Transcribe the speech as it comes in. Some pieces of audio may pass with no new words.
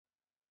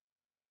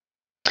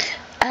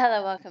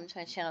Hello, welcome to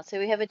my channel. So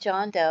we have a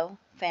John Doe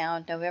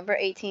found November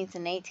 18th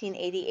in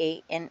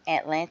 1888 in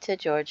Atlanta,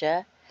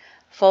 Georgia,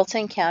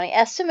 Fulton County.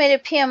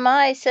 Estimated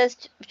PMI says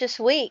just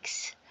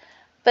weeks,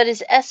 but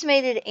his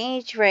estimated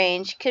age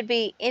range could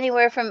be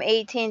anywhere from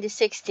 18 to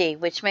 60,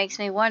 which makes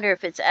me wonder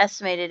if it's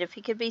estimated if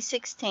he could be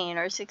 16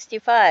 or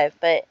 65,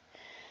 but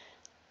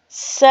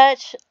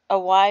such a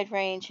wide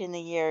range in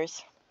the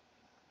years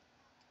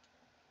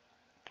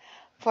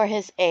for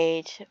his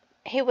age.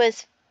 He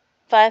was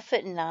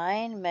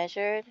 5'9"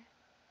 measured,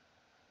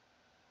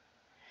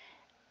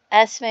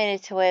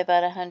 estimated to weigh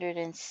about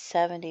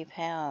 170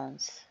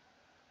 pounds.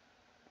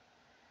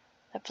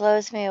 It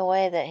blows me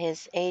away that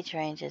his age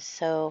range is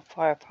so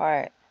far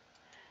apart.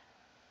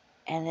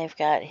 And they've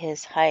got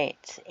his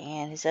height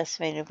and his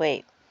estimated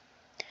weight.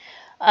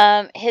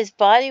 His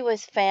body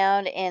was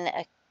found in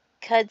a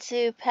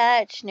kudzu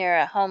patch near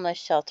a homeless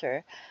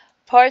shelter.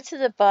 Parts of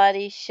the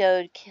body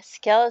showed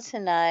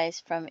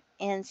skeletonized from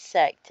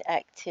insect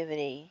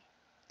activity.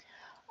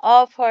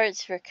 All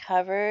parts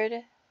recovered.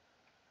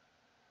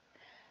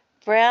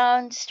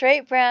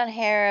 Straight brown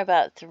hair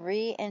about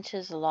 3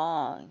 inches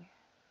long.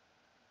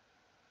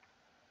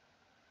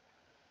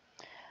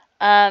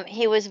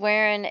 He was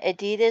wearing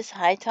Adidas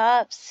high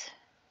tops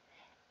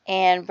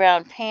and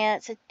brown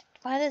pants.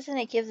 Why doesn't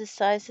it give the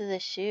size of the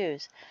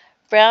shoes?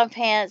 Brown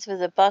pants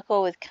with a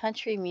buckle with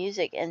country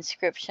music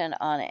inscription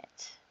on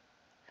it.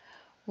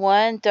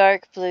 1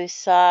 dark blue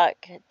sock,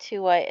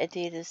 2 white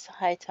Adidas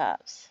high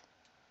tops.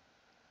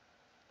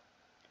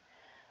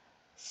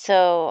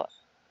 So,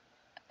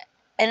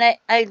 and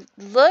I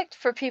looked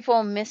for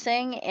people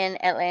missing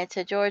in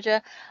Atlanta,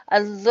 Georgia. I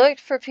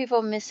looked for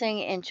people missing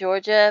in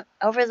Georgia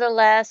over the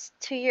last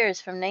 2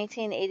 years, from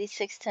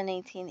 1986 to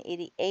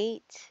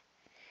 1988.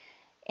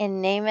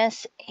 In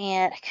NamUs,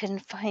 and I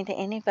couldn't find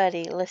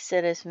anybody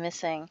listed as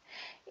missing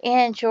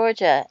in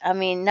Georgia. I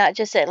mean, not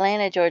just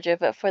Atlanta, Georgia,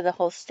 but for the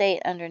whole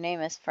state under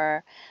NamUs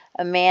for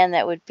a man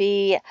that would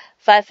be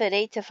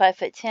 5'8" to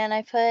 5'10",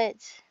 I put.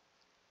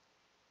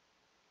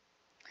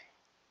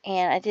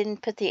 And I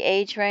didn't put the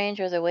age range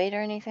or the weight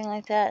or anything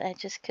like that. I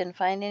just couldn't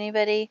find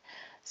anybody.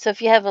 So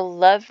if you have a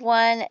loved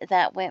one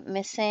that went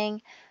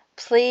missing,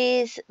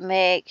 please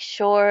make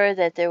sure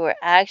that they were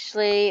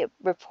actually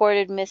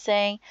reported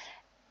missing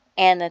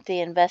and that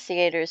the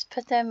investigators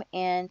put them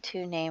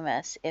into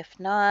NamUs. If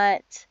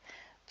not,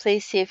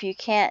 please see if you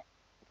can't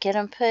get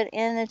them put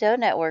in the Doe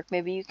Network.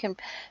 Maybe you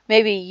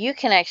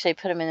can actually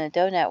put them in the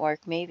Doe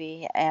Network,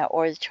 maybe,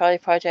 or the Charlie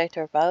Project,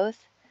 or both.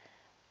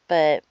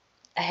 But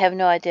I have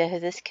no idea who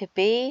this could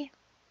be.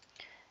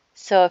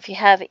 So if you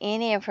have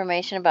any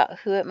information about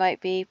who it might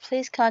be,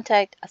 please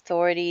contact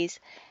authorities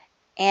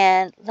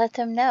and let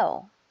them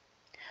know.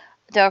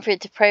 Don't forget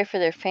to pray for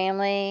their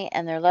family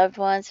and their loved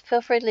ones.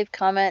 Feel free to leave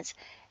comments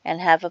and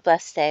have a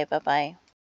blessed day. Bye-bye.